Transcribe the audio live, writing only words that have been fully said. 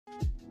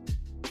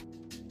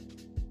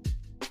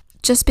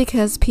Just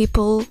because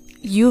people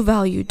you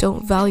value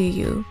don't value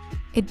you,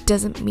 it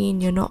doesn't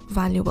mean you're not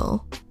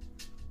valuable.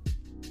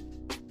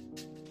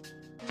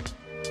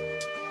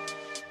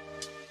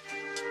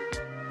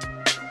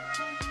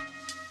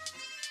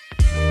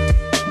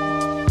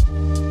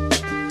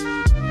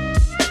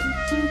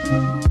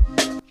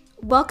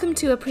 Welcome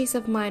to A Peace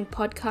of Mind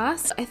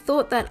podcast. I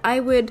thought that I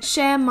would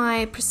share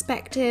my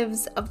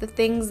perspectives of the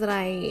things that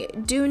I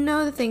do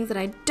know, the things that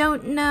I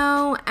don't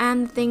know,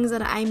 and things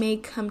that I may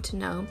come to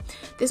know.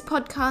 This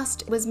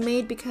podcast was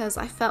made because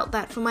I felt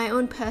that for my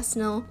own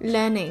personal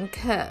learning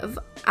curve,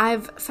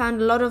 I've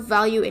found a lot of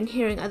value in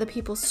hearing other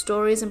people's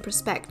stories and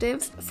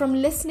perspectives. From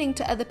listening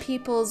to other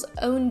people's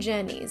own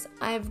journeys,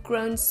 I've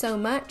grown so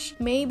much.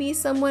 Maybe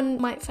someone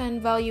might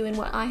find value in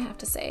what I have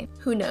to say.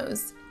 Who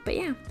knows? But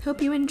yeah,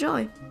 hope you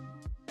enjoy.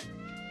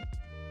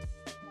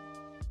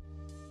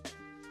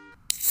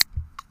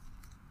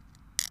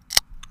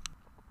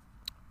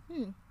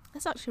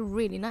 That's actually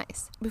really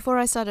nice. Before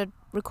I started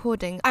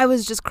recording, I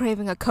was just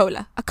craving a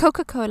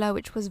Coca-Cola,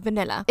 which was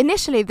vanilla.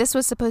 Initially, this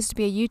was supposed to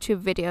be a YouTube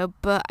video,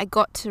 but I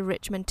got to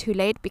Richmond too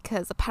late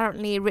because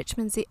apparently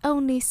Richmond's the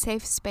only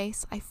safe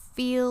space I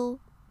feel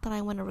that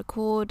I want to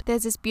record.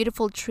 There's this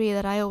beautiful tree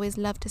that I always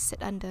love to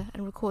sit under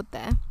and record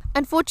there.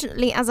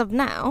 Unfortunately, as of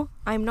now,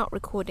 I'm not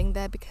recording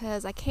there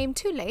because I came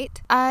too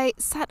late. I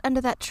sat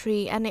under that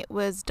tree and it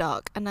was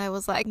dark and I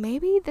was like,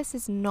 maybe this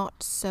is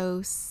not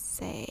so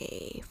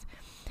safe.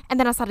 And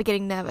then I started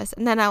getting nervous.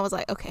 And then I was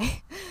like,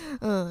 okay,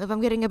 if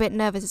I'm getting a bit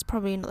nervous, it's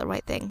probably not the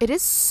right thing. It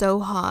is so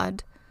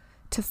hard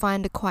to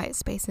find a quiet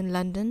space in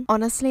London.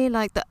 Honestly,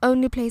 like the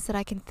only place that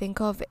I can think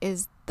of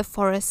is the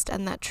forest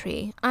and that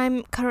tree.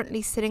 I'm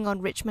currently sitting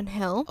on Richmond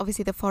Hill.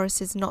 Obviously, the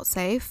forest is not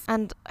safe.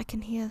 And I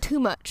can hear too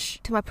much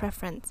to my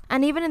preference.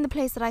 And even in the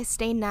place that I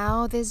stay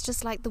now, there's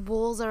just like the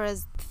walls are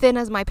as thin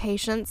as my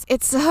patience.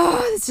 It's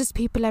just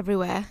people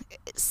everywhere.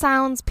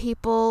 Sounds,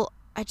 people.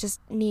 I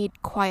just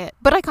need quiet,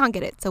 but I can't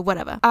get it, so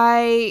whatever.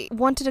 I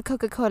wanted a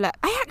Coca-Cola.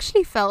 I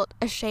actually felt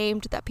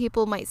ashamed that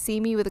people might see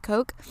me with a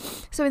Coke.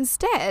 So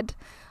instead,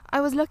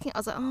 I was like,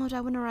 oh, do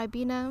I want a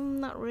Ribena?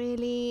 Not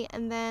really.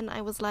 And then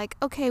I was like,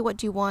 okay, what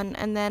do you want?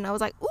 And then I was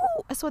like,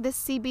 ooh, I saw this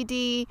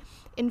CBD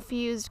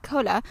infused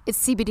cola.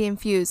 It's CBD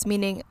infused,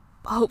 meaning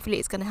hopefully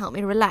it's going to help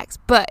me relax,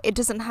 but it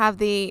doesn't have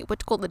the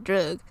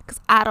drug,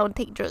 because I don't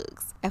take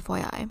drugs.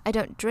 FYI, I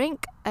don't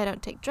drink, I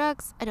don't take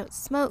drugs, I don't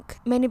smoke,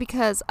 mainly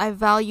because I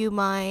value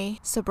my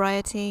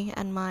sobriety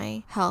and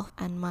my health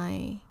and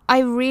I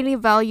really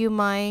value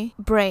my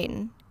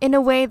brain in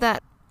a way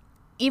that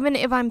even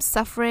if I'm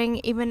suffering,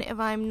 even if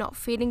I'm not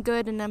feeling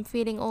good and I'm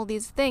feeling all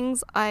these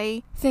things,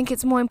 I think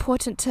it's more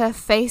important to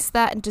face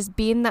that and just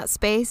be in that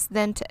space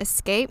than to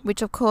escape,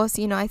 which of course,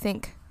 I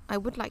think I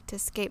would like to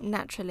escape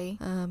naturally.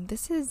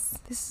 This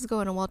is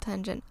going a wild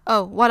tangent.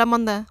 Oh, while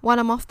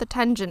I'm off the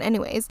tangent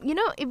anyways.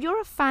 If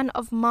you're a fan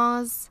of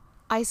Mars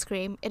ice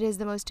cream, it is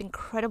the most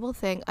incredible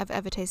thing I've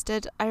ever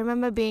tasted. I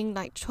remember being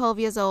like 12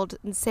 years old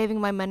and saving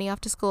my money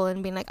after school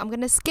and being like, I'm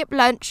going to skip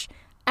lunch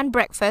and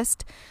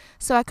breakfast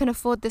so I can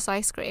afford this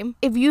ice cream.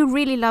 If you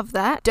really love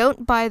that,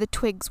 don't buy the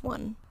Twigs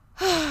one.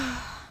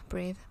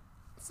 Breathe.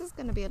 This is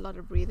going to be a lot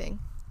of breathing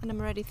and I'm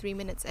already 3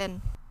 minutes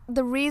in.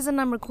 The reason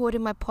I'm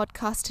recording my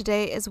podcast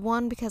today is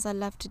one, because I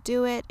love to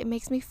do it. It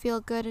makes me feel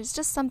good. It's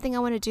just something I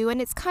want to do.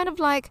 And it's kind of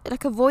like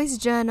a voice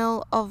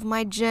journal of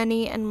my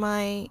journey and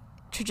my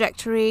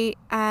trajectory,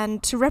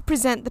 and to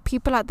represent the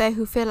people out there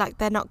who feel like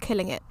they're not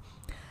killing it,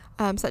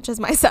 such as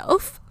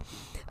myself.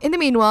 In the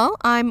meanwhile,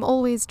 I'm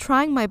always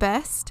trying my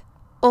best,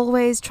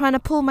 always trying to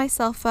pull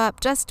myself up,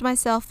 dust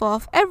myself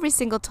off every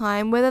single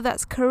time, whether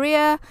that's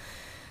career,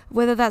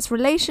 whether that's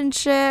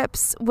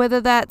relationships, whether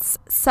that's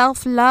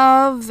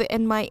self-love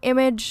and my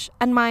image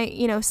and my,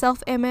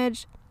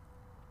 self-image.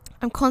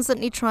 I'm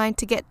constantly trying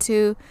to get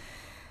to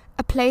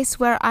a place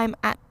where I'm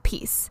at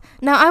peace.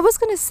 Now, I was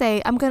going to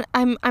say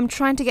I'm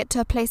trying to get to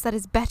a place that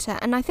is better,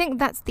 and I think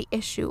that's the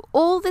issue.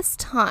 All this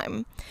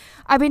time,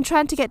 I've been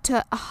trying to get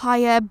to a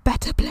higher,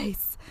 better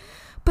place.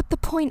 But the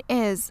point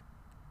is,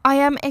 I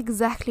am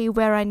exactly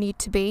where I need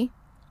to be,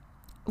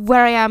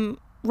 where I am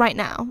right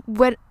now,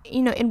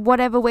 in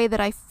whatever way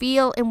that I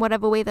feel, in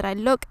whatever way that I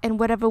look, in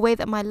whatever way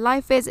that my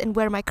life is, and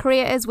where my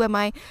career is, where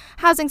my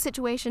housing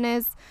situation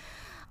is,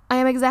 I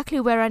am exactly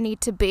where I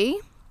need to be.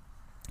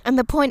 And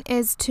the point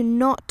is to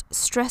not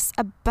stress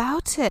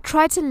about it.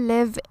 Try to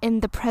live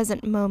in the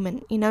present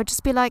moment,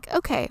 just be like,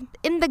 okay,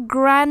 in the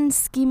grand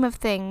scheme of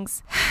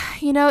things,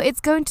 it's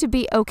going to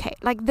be okay.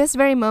 Like this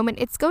very moment,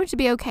 it's going to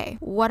be okay.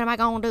 What am I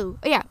going to do?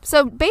 Yeah,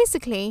 so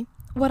basically,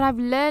 what I've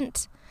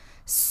learnt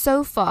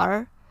so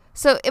far.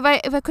 So if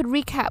I could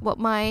recap what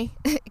my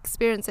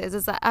experience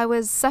is that I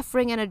was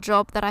suffering in a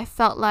job that I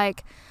felt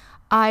like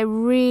I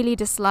really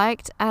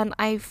disliked, and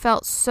I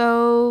felt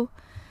so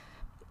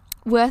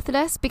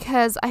worthless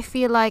because I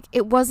feel like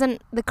it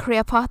wasn't the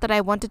career path that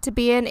I wanted to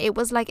be in. It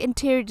was like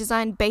interior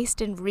design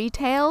based in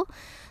retail.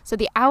 So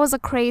the hours are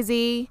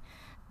crazy.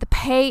 The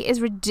pay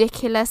is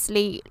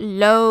ridiculously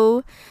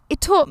low.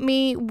 It taught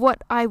me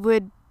what I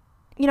would,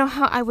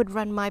 how I would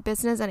run my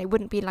business, and it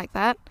wouldn't be like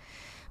that.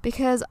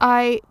 because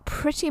I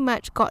pretty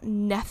much got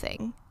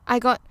nothing. I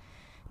got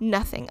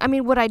nothing. I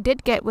mean, what I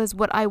did get was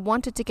what I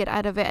wanted to get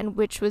out of it, and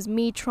which was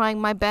me trying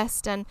my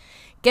best and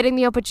getting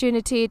the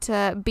opportunity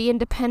to be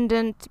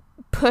independent,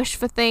 push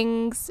for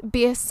things,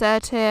 be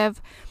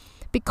assertive,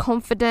 be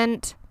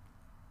confident.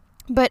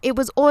 But it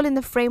was all in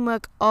the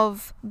framework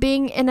of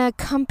being in a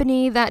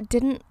company that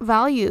didn't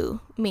value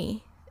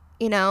me.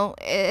 You know,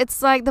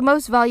 it's like the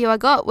most value I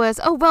got was,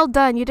 oh, well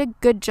done, you did a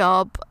good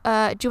job.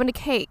 Do you want a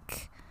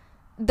cake?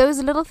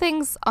 Those little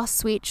things are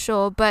sweet,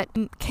 sure, but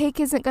cake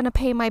isn't going to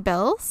pay my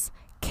bills.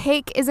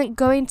 Cake isn't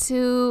going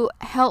to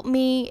help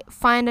me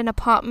find an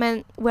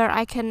apartment where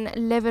I can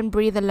live and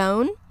breathe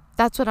alone.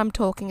 That's what I'm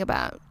talking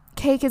about.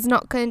 Cake is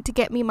not going to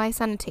get me my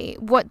sanity.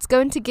 What's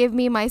going to give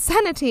me my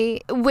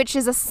sanity, which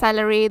is a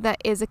salary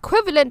that is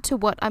equivalent to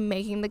what I'm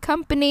making the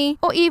company,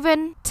 or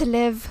even to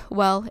live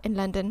well in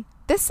London.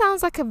 This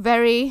sounds like a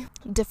very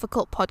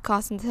difficult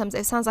podcast in terms of,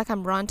 it sounds like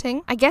I'm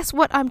ranting. I guess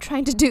what I'm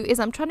trying to do is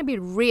I'm trying to be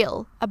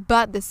real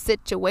about the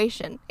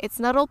situation. It's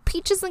not all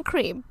peaches and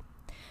cream.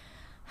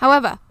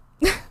 However,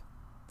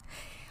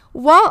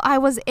 while I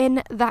was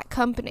in that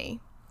company,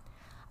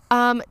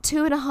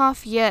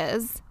 2.5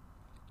 years,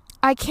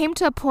 I came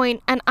to a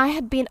point, and I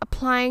had been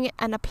applying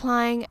and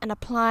applying and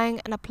applying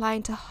and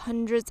applying to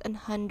hundreds and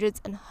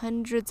hundreds and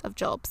hundreds of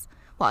jobs.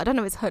 Well, I don't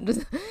know if it's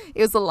hundreds.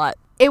 It was a lot.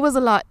 It was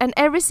a lot. And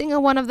every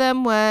single one of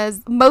them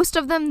was, most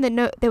of them,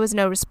 there was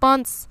no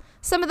response.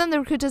 Some of them, the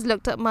recruiters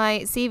looked at my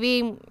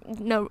CV,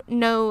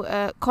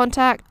 no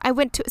contact. I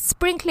went to a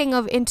sprinkling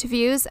of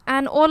interviews,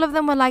 and all of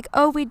them were like,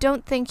 oh, we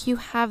don't think you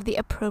have the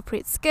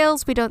appropriate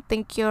skills. We don't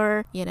think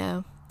you're,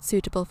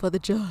 suitable for the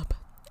job,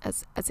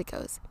 as it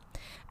goes.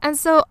 And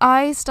so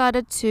I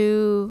started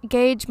to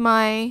gauge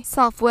my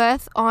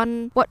self-worth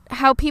on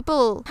how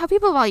people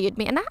valued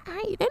me. And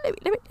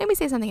let me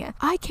say something here.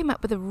 I came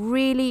up with a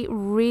really,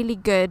 really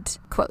good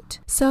quote.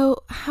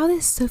 So how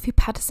this Sophie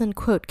Patterson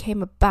quote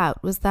came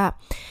about was that,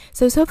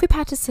 so Sophie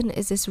Patterson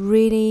is this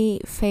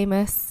really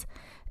famous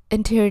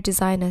interior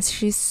designer.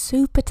 She's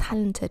super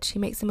talented. She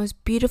makes the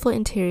most beautiful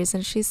interiors,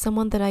 and she's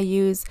someone that I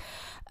use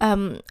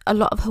a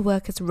lot of her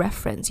work as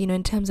reference,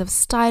 in terms of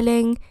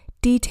styling,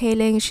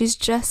 detailing. She's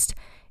just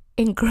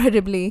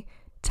incredibly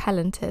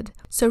talented.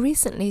 So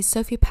recently,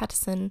 Sophie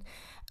Patterson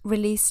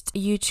released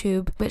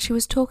YouTube, but she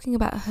was talking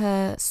about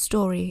her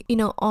story,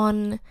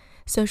 on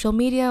social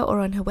media or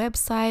on her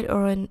website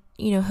or on,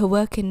 her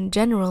work in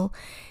general.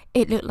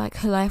 It looked like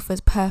her life was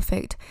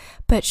perfect,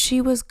 but she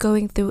was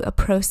going through a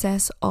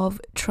process of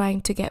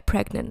trying to get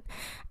pregnant,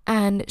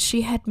 and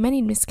she had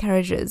many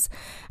miscarriages.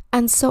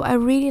 And so I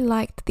really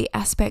liked the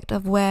aspect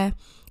of where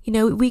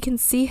we can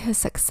see her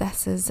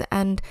successes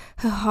and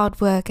her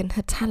hard work and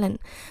her talent,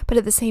 but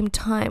at the same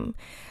time,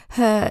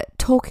 her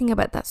talking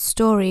about that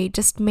story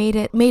just made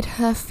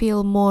her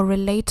feel more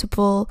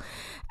relatable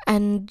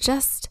and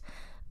just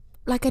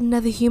like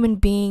another human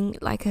being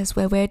like us,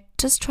 where we're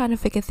just trying to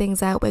figure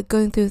things out, we're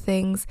going through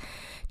things.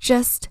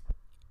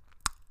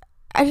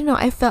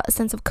 I felt a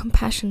sense of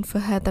compassion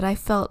for her, that I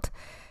felt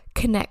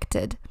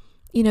connected,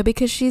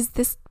 because she's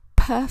this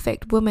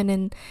perfect woman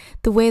in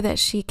the way that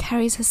she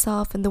carries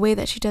herself and the way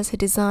that she does her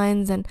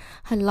designs and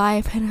her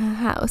life and her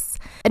house.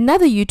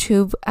 Another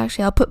YouTube,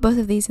 actually I'll put both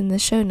of these in the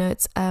show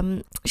notes,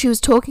 she was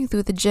talking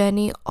through the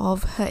journey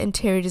of her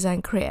interior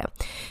design career.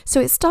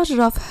 So it started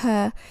off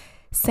her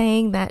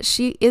saying that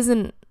she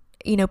isn't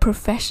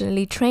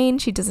professionally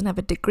trained, she doesn't have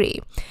a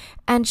degree,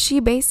 and she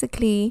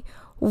basically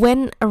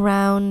went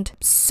around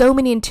so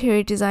many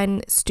interior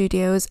design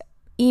studios,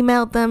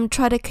 emailed them,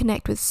 tried to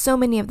connect with so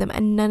many of them,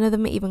 and none of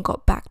them even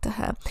got back to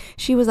her.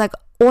 She was like,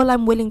 all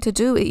I'm willing to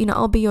do,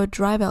 I'll be your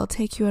driver, I'll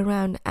take you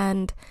around,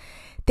 and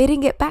they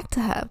didn't get back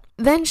to her.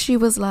 Then she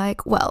was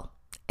like, well,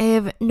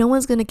 if no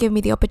one's going to give me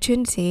the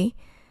opportunity,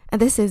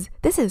 and this is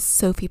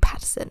Sophie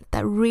Patterson,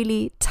 that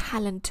really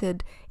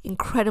talented,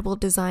 incredible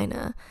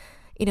designer,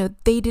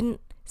 they didn't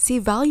see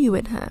value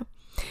in her.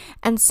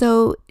 And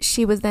so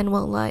she was then,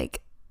 well,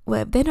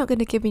 if they're not going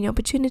to give me an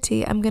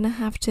opportunity, I'm going to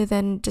have to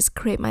then just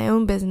create my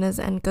own business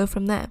and go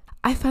from there.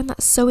 I found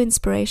that so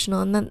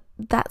inspirational, and then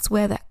that's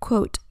where that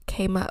quote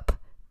came up,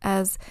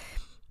 as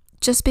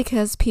just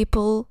because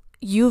people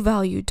you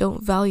value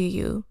don't value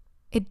you,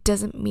 it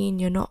doesn't mean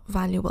you're not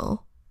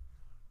valuable.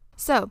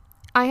 So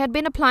I had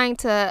been applying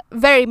to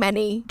very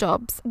many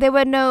jobs. There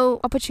were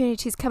no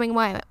opportunities coming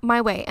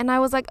my way, and I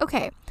was like,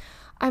 okay,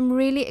 I'm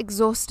really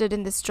exhausted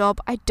in this job.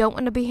 I don't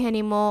want to be here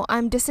anymore.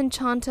 I'm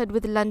disenchanted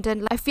with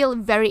London. I feel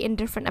very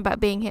indifferent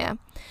about being here.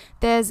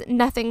 There's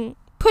nothing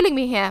pulling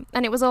me here.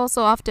 And it was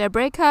also after a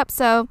breakup,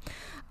 so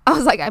I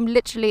was like, I'm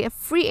literally a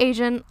free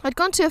agent. I'd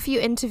gone to a few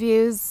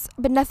interviews,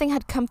 but nothing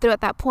had come through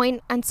at that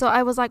point. And so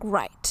I was like,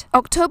 right,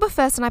 October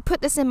 1st, and I put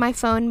this in my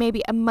phone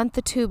maybe a month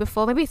or two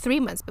before, maybe 3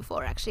 months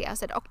before actually. I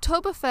said,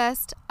 October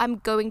 1st, I'm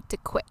going to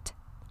quit.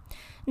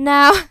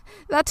 Now,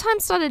 that time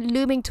started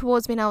looming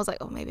towards me, and I was like,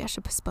 oh, maybe I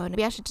should postpone.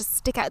 Maybe I should just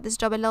stick out this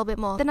job a little bit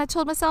more. Then I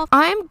told myself,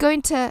 I'm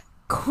going to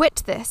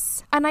quit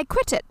this. And I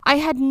quit it. I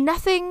had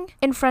nothing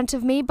in front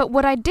of me, but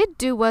what I did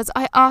do was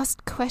I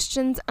asked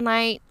questions and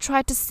I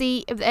tried to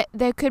see if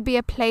there could be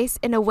a place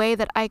in a way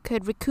that I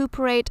could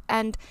recuperate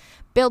and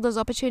build those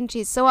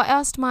opportunities. So I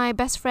asked my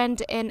best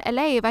friend in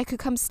LA if I could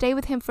come stay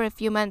with him for a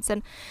few months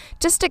and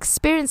just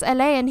experience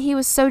LA, and he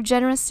was so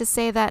generous to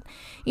say that,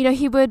 you know,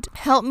 he would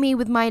help me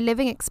with my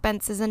living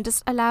expenses and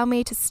just allow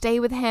me to stay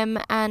with him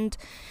and,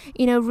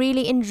 you know,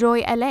 really enjoy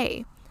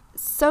LA.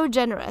 So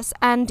generous.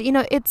 And, you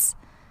know, it's,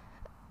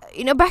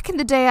 you know, back in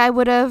the day I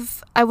would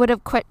have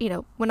quit, you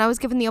know, when I was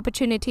given the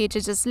opportunity to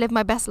just live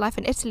my best life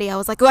in Italy, I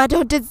was like, oh, I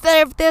don't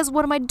deserve this,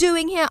 what am I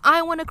doing here,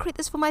 I want to create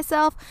this for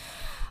myself.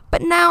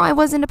 But now I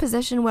was in a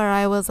position where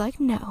I was like,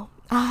 no,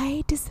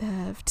 I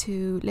deserve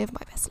to live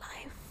my best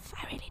life.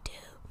 I really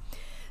do.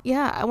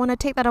 Yeah, I want to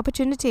take that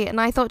opportunity. And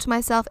I thought to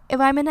myself, if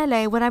I'm in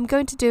LA, what I'm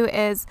going to do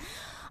is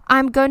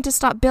I'm going to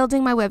start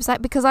building my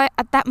website, because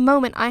at that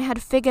moment I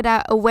had figured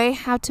out a way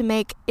how to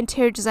make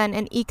interior design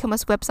and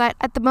e-commerce website.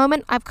 At the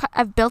moment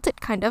I've built it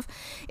kind of.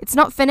 It's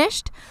not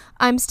finished.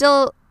 I'm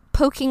still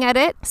poking at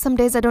it. Some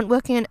days I don't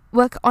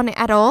work on it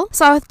at all.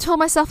 So I told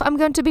myself I'm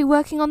going to be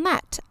working on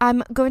that.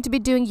 I'm going to be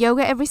doing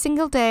yoga every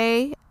single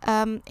day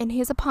in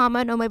his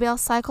apartment, or maybe I'll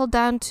cycle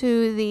down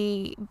to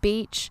the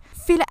beach,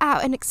 feel it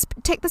out and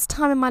take this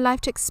time in my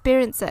life to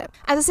experience it.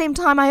 At the same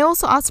time, I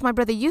also asked my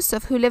brother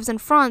Yusuf, who lives in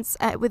France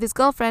with his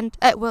girlfriend,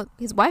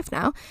 his wife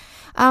now,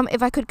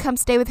 if I could come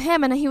stay with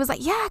him, and he was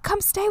like, yeah,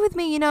 come stay with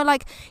me, you know,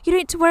 like, you don't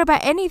need to worry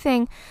about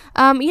anything,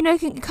 you know, you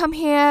can come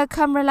here,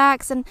 come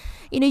relax, and,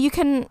 you know, you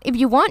can, if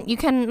you want, you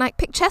can, like,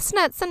 pick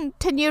chestnuts and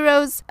 10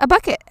 euros a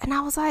bucket. And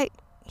I was like,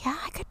 yeah,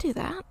 I could do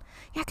that.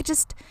 Yeah, I could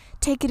just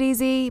take it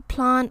easy,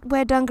 plant,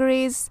 wear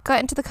dungarees, go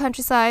into the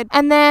countryside.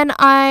 And then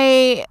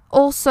I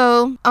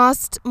also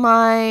asked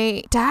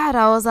my dad,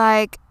 I was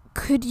like,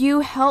 could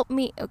you help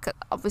me?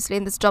 Obviously,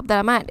 in this job that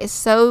I'm at, is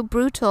so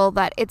brutal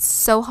that it's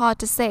so hard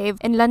to save.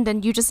 In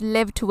London, you just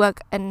live to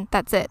work and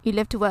that's it. You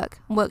live to work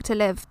to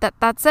live.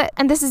 That's it.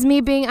 And this is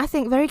me being, I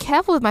think, very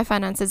careful with my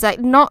finances, like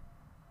not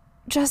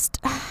just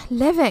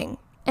living.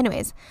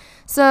 Anyways,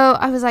 so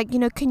I was like, you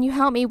know, can you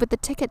help me with the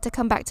ticket to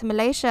come back to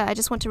Malaysia? I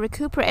just want to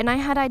recuperate. And I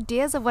had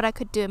ideas of what I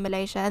could do in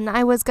Malaysia. And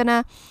I was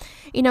gonna,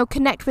 you know,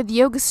 connect with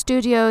yoga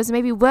studios,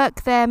 maybe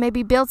work there,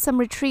 maybe build some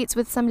retreats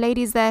with some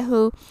ladies there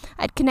who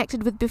I'd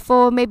connected with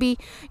before. Maybe,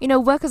 you know,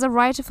 work as a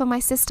writer for my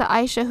sister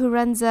Aisha, who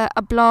runs a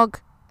blog,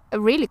 a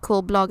really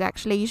cool blog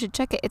actually. You should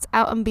check it. It's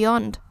Out and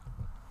Beyond.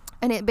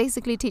 And it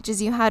basically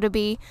teaches you how to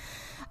be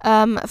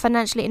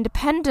financially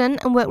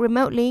independent and work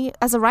remotely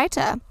as a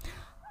writer.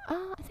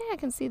 I think I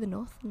can see the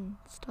Northern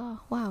Star.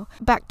 Wow.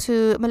 Back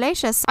to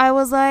Malaysia. So I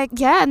was like,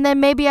 yeah, and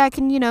then maybe I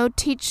can, you know,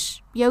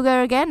 teach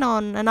yoga again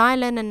on an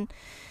island and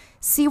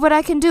see what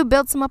I can do,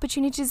 build some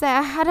opportunities there.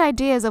 I had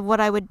ideas of what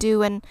I would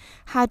do and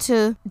how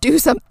to do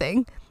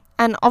something,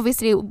 and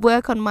obviously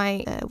work on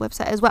my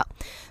website as well.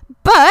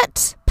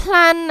 But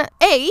plan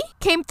A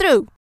came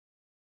through.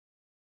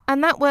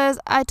 And that was,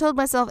 I told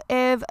myself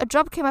if a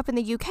job came up in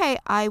the UK,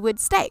 I would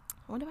stay.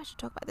 I wonder if I should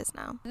talk about this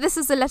now. This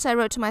is the letter I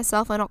wrote to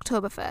myself on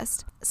October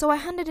 1st. So I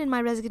handed in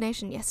my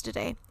resignation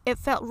yesterday. It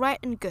felt right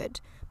and good.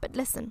 But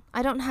listen,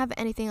 I don't have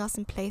anything else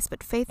in place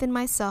but faith in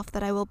myself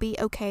that I will be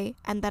okay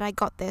and that I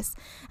got this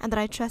and that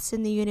I trust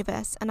in the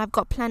universe, and I've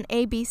got plan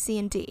A, B, C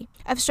and D.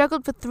 I've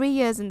struggled for 3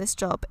 years in this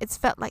job. It's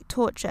felt like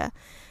torture.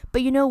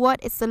 But you know what?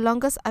 It's the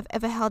longest I've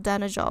ever held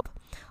down a job.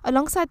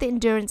 Alongside the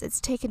endurance it's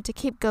taken to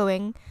keep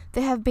going,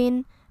 there have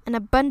been an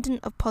abundance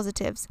of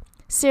positives.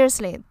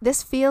 Seriously,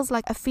 this feels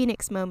like a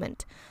phoenix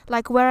moment.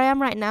 Like where I am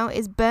right now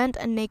is burnt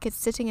and naked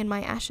sitting in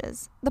my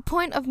ashes. The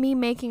point of me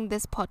making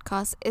this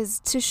podcast is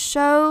to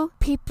show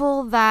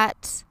people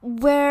that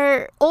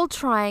we're all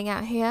trying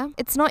out here.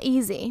 It's not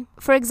easy.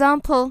 For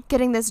example,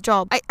 getting this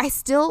job. I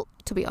still,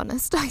 to be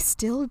honest, I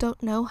still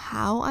don't know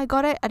how I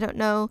got it. I don't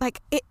know.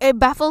 Like, it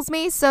baffles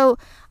me. So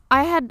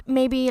I had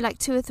maybe like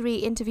 2 or 3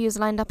 interviews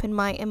lined up in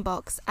my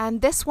inbox,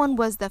 and this one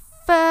was the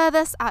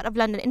furthest out of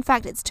London. In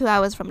fact, it's 2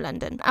 hours from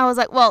London. I was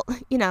like, well,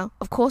 you know,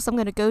 of course I'm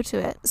going to go to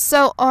it.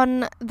 So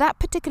on that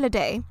particular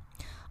day,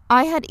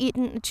 I had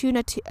eaten a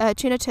tuna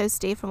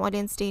toasty from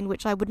Orleans-Steen,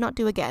 which I would not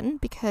do again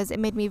because it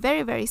made me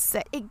very, very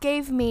sick. It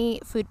gave me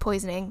food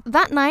poisoning.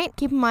 That night,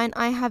 keep in mind,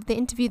 I have the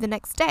interview the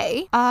next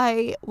day.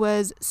 I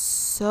was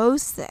so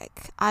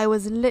sick. I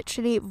was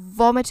literally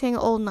vomiting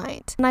all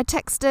night. And I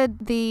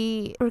texted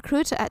the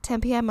recruiter at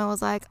 10 p.m. I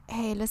was like,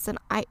 hey, listen,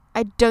 I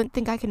don't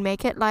think I can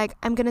make it. Like,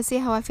 I'm going to see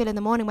how I feel in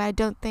the morning, but I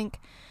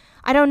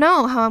don't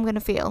know how I'm going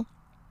to feel.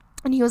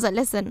 And he was like,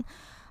 listen,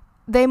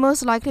 they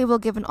most likely will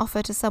give an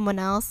offer to someone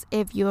else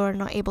if you're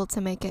not able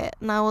to make it.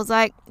 And I was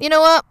like, you know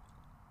what?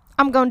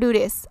 I'm going to do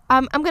this.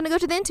 I'm going to go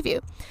to the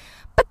interview.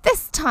 But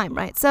this time,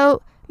 right?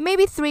 So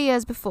maybe 3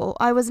 years before,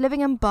 I was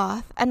living in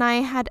Bath and I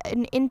had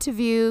an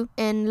interview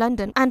in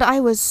London and I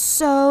was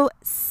so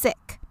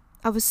sick.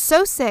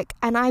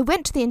 And I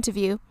went to the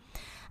interview,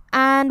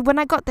 and when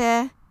I got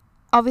there,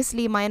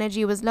 obviously my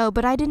energy was low,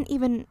 but I didn't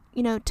even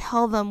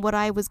tell them what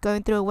I was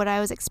going through, what I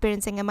was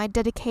experiencing, and my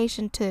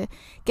dedication to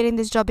getting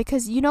this job.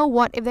 Because you know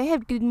what, if they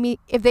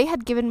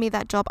had given me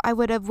that job, I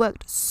would have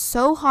worked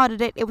so hard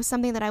at it. It was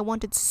something that I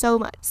wanted so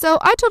much. So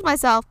I told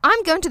myself,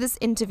 I'm going to this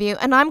interview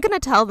and I'm going to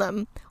tell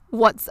them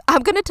what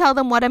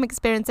I'm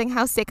experiencing,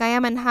 how sick I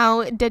am, and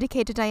how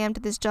dedicated I am to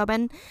this job.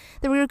 And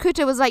the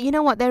recruiter was like, you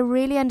know what, they're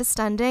really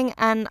understanding,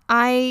 and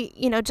I,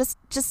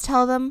 just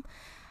tell them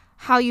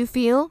how you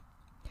feel,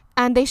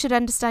 and they should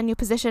understand your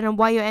position and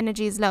why your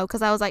energy is low.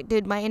 Because I was like,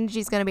 dude, my energy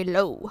is going to be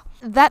low.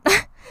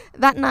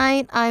 That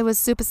night, I was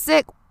super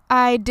sick.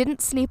 I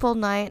didn't sleep all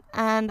night,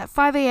 and at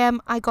 5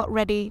 a.m. I got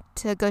ready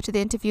to go to the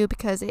interview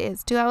because it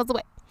is 2 hours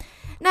away.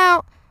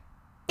 Now,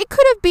 it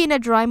could have been a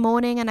dry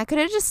morning and I could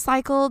have just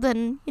cycled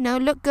and,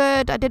 looked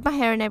good. I did my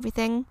hair and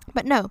everything.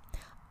 But no,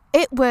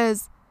 it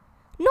was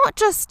not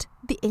just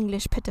the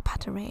English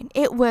pitter-patter rain.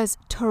 It was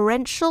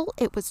torrential.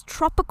 It was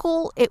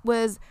tropical.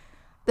 The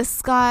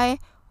sky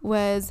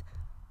was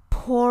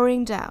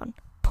pouring down.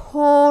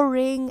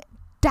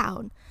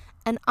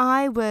 And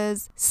I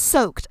was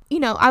soaked.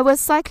 I was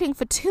cycling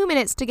for 2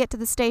 minutes to get to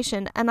the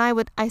station, and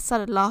I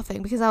started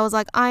laughing because I was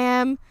like, I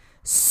am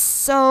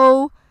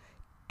so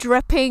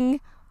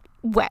dripping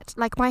wet.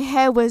 Like, my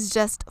hair was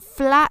just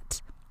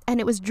flat and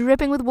it was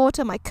dripping with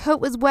water. My coat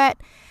was wet.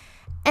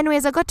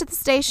 Anyways, I got to the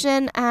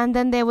station, and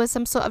then there was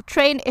some sort of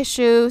train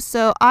issue,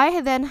 so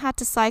I then had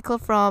to cycle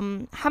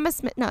from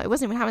Hammersmith. No, it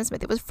wasn't even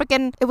Hammersmith.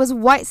 It was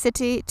White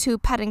City to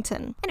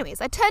Paddington.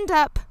 Anyways, I turned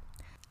up,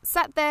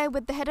 sat there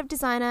with the head of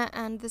designer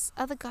and this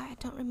other guy. I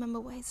don't remember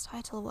what his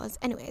title was.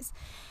 Anyways,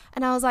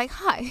 and I was like,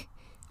 hi,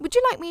 would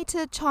you like me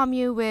to charm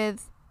you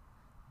with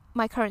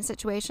my current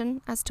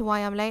situation as to why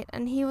I'm late?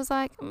 And he was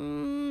like,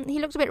 he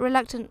looked a bit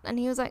reluctant, and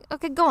he was like,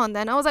 okay, go on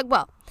then. I was like,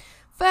 well,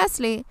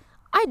 firstly,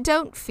 I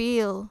don't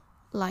feel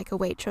like a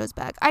Waitrose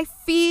bag. I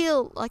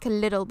feel like a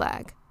Lidl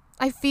bag.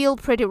 I feel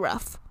pretty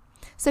rough.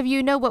 So if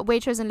you know what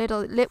Waitrose and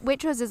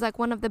Waitrose is like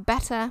one of the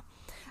better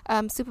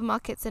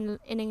supermarkets in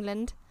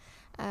England.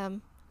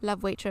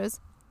 Love Waitrose.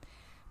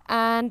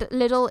 And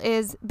Lidl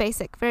is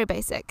basic, very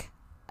basic.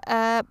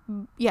 Love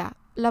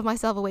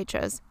myself a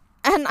Waitrose.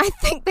 And I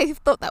think they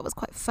thought that was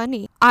quite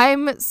funny.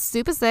 I'm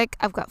super sick.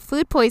 I've got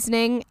food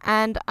poisoning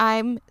and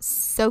I'm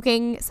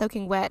soaking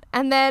wet.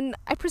 And then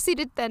I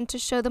proceeded then to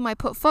show them my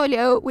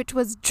portfolio, which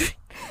was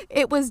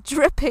it was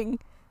dripping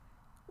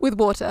with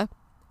water.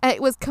 It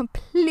was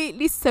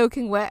completely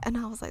soaking wet, and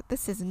I was like,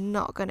 this is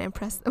not going to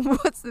impress them.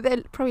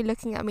 They're probably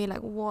looking at me like,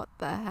 what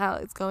the hell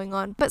is going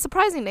on? But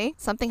surprisingly,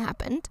 something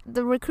happened.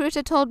 The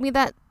recruiter told me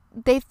that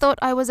they thought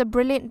I was a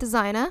brilliant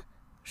designer.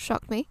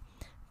 Shocked me.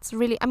 It's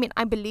really,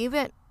 I believe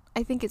it.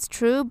 I think it's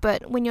true,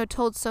 but when you're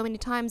told so many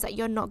times that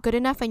you're not good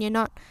enough and you're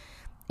not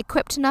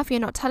equipped enough,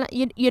 you're not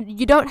talented,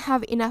 you don't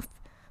have enough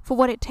for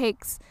what it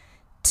takes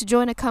to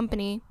join a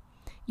company,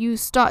 you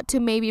start to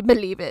maybe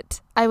believe it.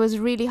 I was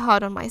really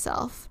hard on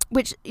myself,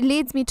 which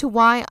leads me to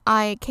why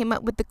I came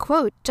up with the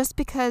quote. Just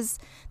because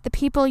the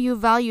people you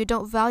value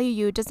don't value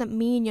you doesn't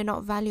mean you're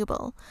not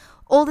valuable.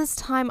 All this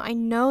time, I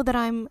know that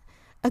I'm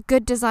a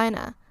good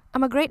designer.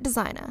 I'm a great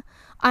designer.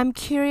 I'm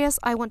curious.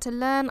 I want to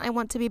learn. I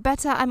want to be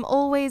better. I'm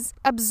always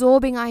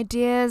absorbing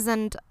ideas,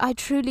 and I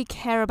truly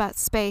care about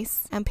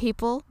space and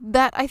people.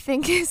 That, I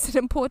think, is an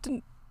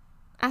important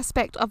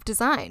aspect of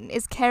design,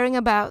 is caring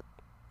about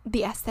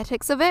the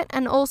aesthetics of it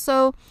and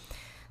also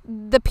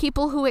the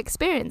people who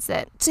experience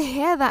it. To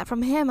hear that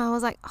from him, I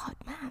was like, oh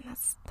man,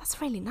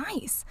 that's really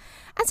nice.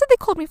 And so they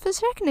called me for the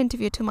second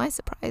interview, to my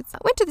surprise. I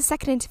went to the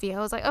second interview. I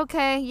was like,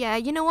 okay, yeah,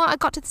 you know what? I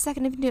got to the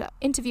second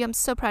interview. I'm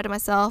so proud of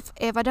myself.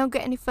 If I don't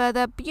get any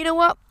further, but you know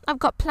what? I've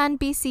got plan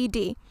B, C,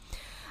 D.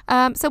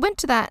 So I went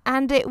to that,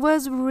 and it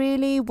was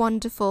really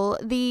wonderful.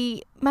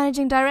 The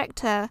managing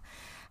director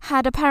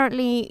had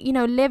apparently,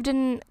 lived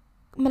in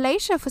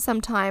Malaysia for some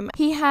time.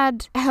 He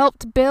had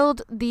helped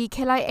build the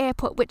Kelai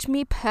airport, which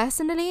me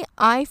personally,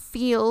 I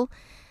feel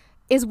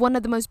is one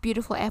of the most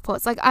beautiful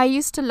airports. Like, I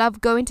used to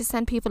love going to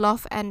send people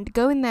off and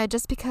going there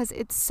just because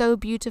it's so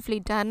beautifully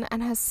done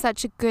and has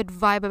such a good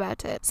vibe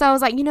about it. So I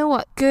was like, you know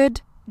what?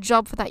 Good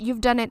job for that.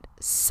 You've done it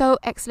so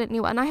excellently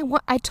well. And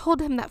I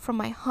told him that from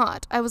my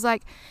heart. I was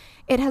like,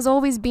 it has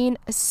always been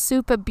a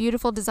super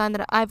beautiful design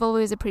that I've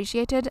always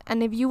appreciated.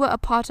 And if you were a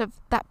part of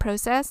that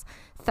process,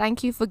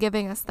 thank you for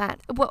giving us that.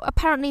 What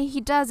apparently he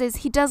does is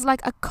he does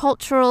like a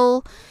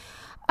cultural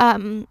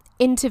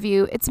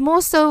interview. It's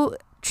more so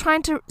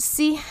trying to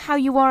see how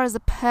you are as a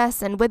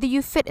person, whether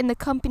you fit in the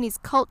company's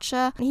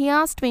culture. And he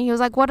asked me, he was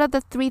like, what are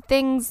the 3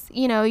 things,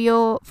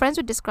 your friends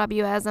would describe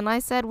you as? And I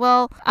said,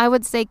 well, I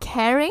would say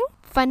caring,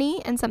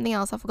 funny, and something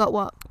else. I forgot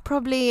what.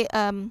 Probably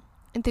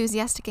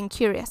enthusiastic and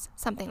curious,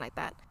 something like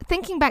that.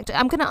 Thinking back to,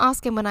 I'm going to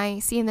ask him when I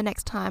see him the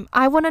next time.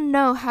 I want to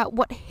know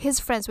what his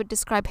friends would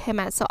describe him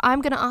as. So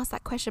I'm going to ask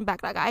that question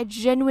back. Like, I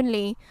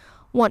genuinely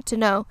want to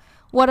know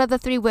what are the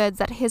 3 words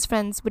that his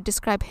friends would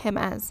describe him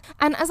as.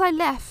 And as I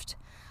left,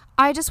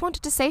 I just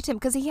wanted to say to him,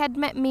 because he had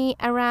met me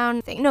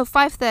around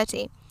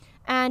 5:30,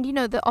 And, you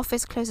know, the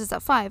office closes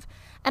at 5.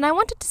 And I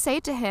wanted to say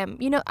to him,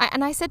 you know,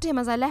 I said to him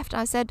as I left,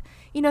 I said,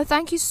 you know,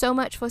 thank you so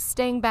much for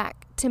staying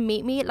back to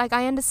meet me. Like,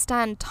 I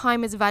understand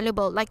time is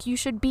valuable. Like, you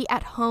should be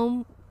at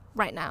home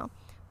right now,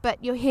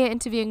 but you're here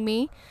interviewing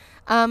me.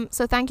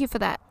 So thank you for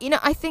that. You know,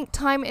 I think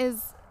time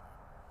is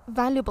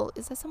valuable.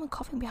 Is there someone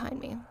coughing behind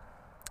me?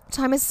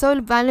 Time is so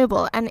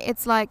valuable, and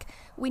it's like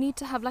we need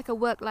to have like a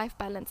work-life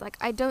balance. Like,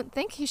 I don't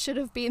think he should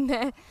have been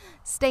there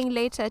staying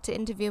later to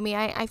interview me.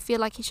 I feel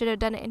like he should have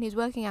done it in his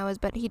working hours,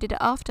 but he did it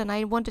after, and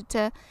I wanted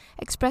to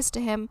express to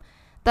him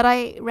that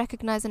I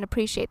recognize and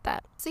appreciate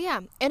that. So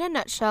yeah, in a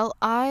nutshell,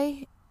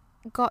 I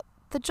got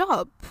the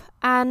job,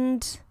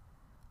 and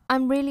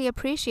I'm really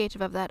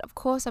appreciative of that. Of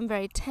course, I'm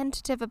very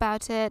tentative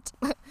about it.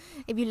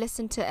 If you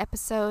listen to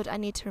episode, I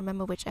need to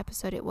remember which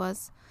episode it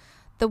was.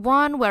 The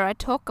one where I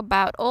talk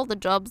about all the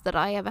jobs that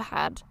I ever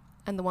had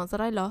and the ones that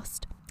I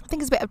lost. I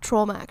think it's a bit of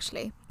trauma,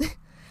 actually.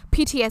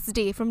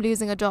 PTSD from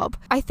losing a job.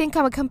 I think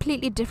I'm a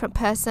completely different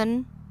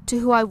person to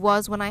who I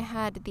was when I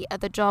had the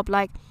other job.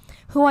 Like,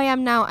 who I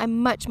am now, I'm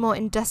much more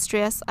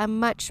industrious. I'm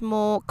much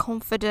more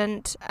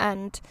confident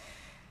and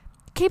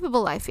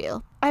capable, I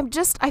feel.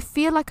 I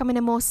feel like I'm in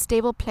a more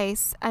stable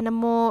place and a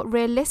more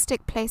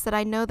realistic place, that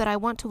I know that I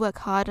want to work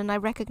hard, and I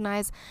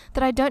recognize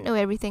that I don't know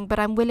everything, but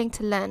I'm willing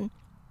to learn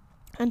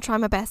and try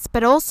my best.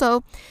 But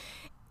also,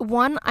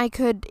 one, I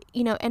could,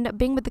 you know, end up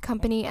being with the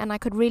company and I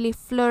could really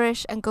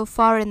flourish and go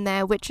far in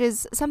there, which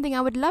is something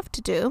I would love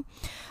to do.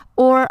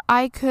 Or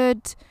I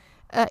could,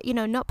 you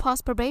know, not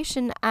pass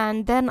probation,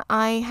 and then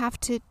I have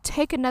to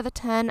take another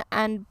turn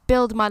and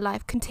build my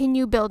life,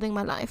 continue building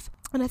my life.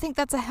 And I think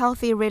that's a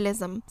healthy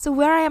realism. So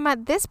where I am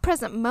at this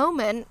present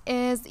moment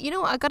is, you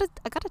know, I gotta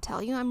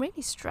tell you, I'm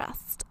really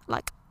stressed.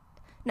 Like,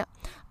 no,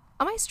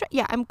 am I stressed?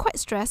 Yeah, I'm quite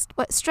stressed.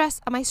 What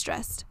stress? Am I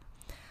stressed?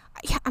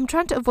 Yeah, I'm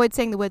trying to avoid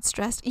saying the word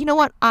stressed. You know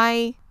what?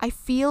 I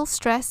feel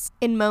stressed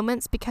in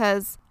moments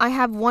because I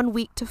have 1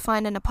 week to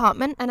find an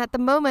apartment, and at the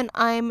moment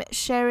I'm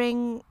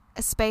sharing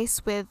a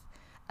space with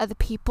other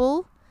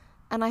people,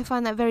 and I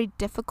find that very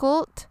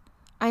difficult.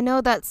 I know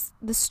that's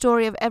the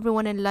story of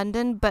everyone in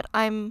London, but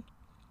I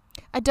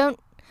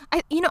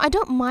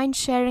don't mind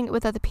sharing it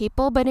with other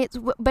people, but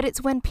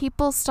it's when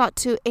people start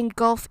to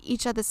engulf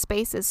each other's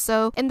spaces.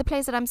 So in the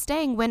place that I'm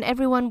staying, when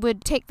everyone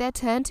would take their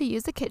turn to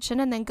use the kitchen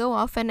and then go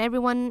off, and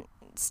everyone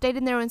stayed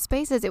in their own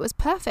spaces, it was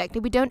perfect.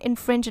 We don't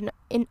infringe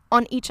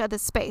on each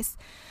other's space.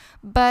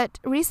 But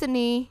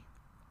recently,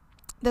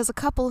 there's a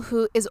couple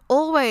who is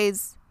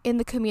always in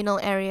the communal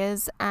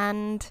areas,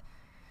 and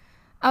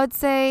I would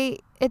say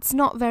it's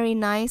not very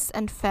nice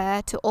and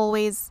fair to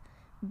always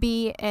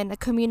be in a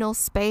communal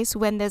space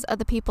when there's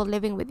other people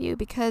living with you,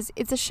 because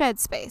it's a shared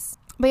space.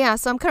 But yeah,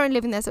 so I'm currently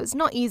living there, so it's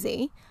not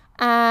easy,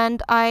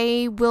 and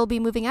I will be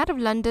moving out of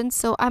London,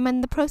 so I'm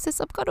in the process.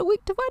 I've got a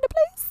week to find a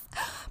place.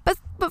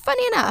 But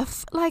funny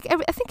enough, like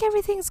I think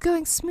everything's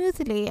going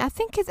smoothly. I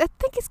think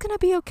it's gonna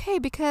be okay,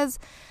 because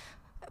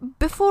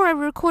before I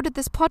recorded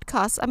this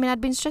podcast, I mean,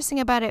 I'd been stressing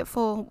about it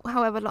for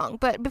however long,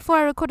 but before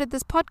I recorded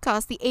this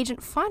podcast, the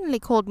agent finally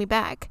called me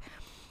back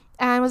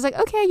and was like,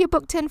 okay, you're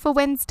booked in for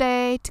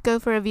Wednesday to go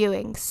for a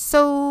viewing.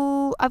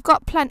 So I've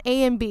got plan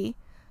A and B,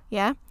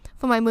 yeah,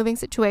 for my moving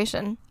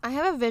situation. I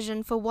have a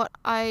vision for what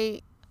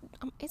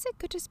is it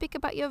good to speak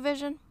about your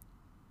vision?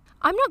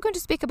 I'm not going to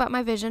speak about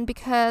my vision,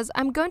 because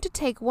I'm going to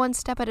take one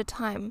step at a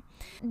time,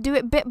 do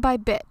it bit by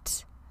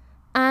bit.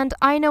 And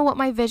I know what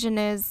my vision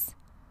is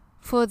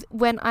for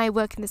when I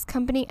work in this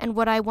company, and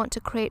what I want to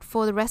create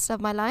for the rest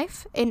of my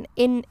life,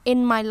 in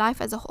my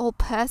life as a whole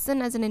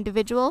person, as an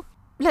individual.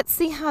 Let's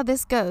see how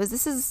this goes.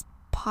 This is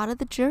part of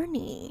the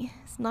journey.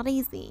 It's not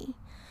easy.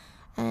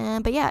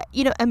 But yeah,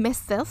 you know,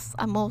 amidst this,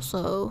 I'm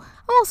also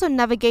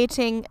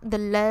navigating the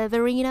love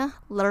arena.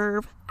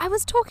 I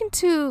was talking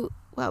to,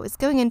 well, it's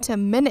going into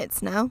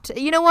minutes now.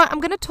 You know what? I'm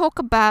going to talk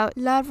about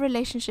love,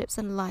 relationships,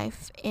 and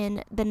life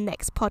in the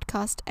next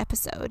podcast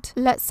episode.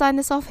 Let's sign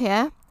this off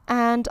here,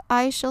 and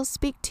I shall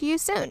speak to you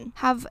soon.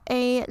 Have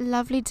a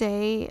lovely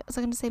day. Was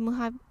I going to say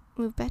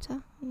move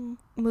better?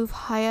 Move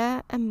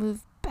higher and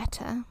move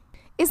better.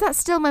 Is that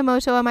still my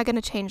motto? Am I going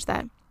to change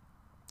that?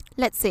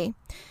 Let's see.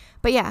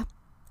 But yeah,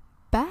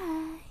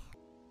 bye.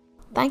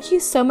 Thank you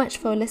so much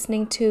for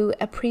listening to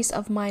A Priest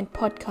of Mind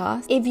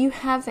podcast. If you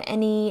have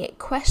any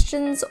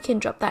questions, you can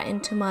drop that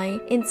into my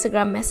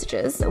Instagram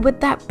messages. With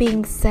that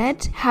being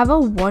said, have a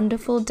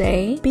wonderful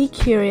day. Be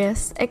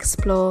curious,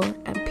 explore,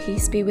 and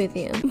peace be with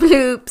you.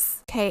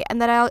 Bloops. Okay, and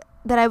that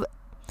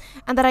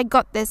I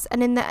got this,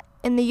 and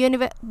in the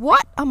universe,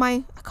 what am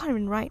I can't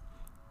even write.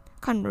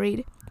 I can't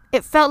read.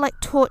 It felt like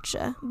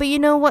torture, but you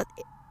know what?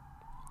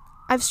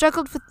 I've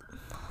struggled for,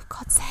 oh,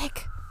 God's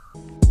sake.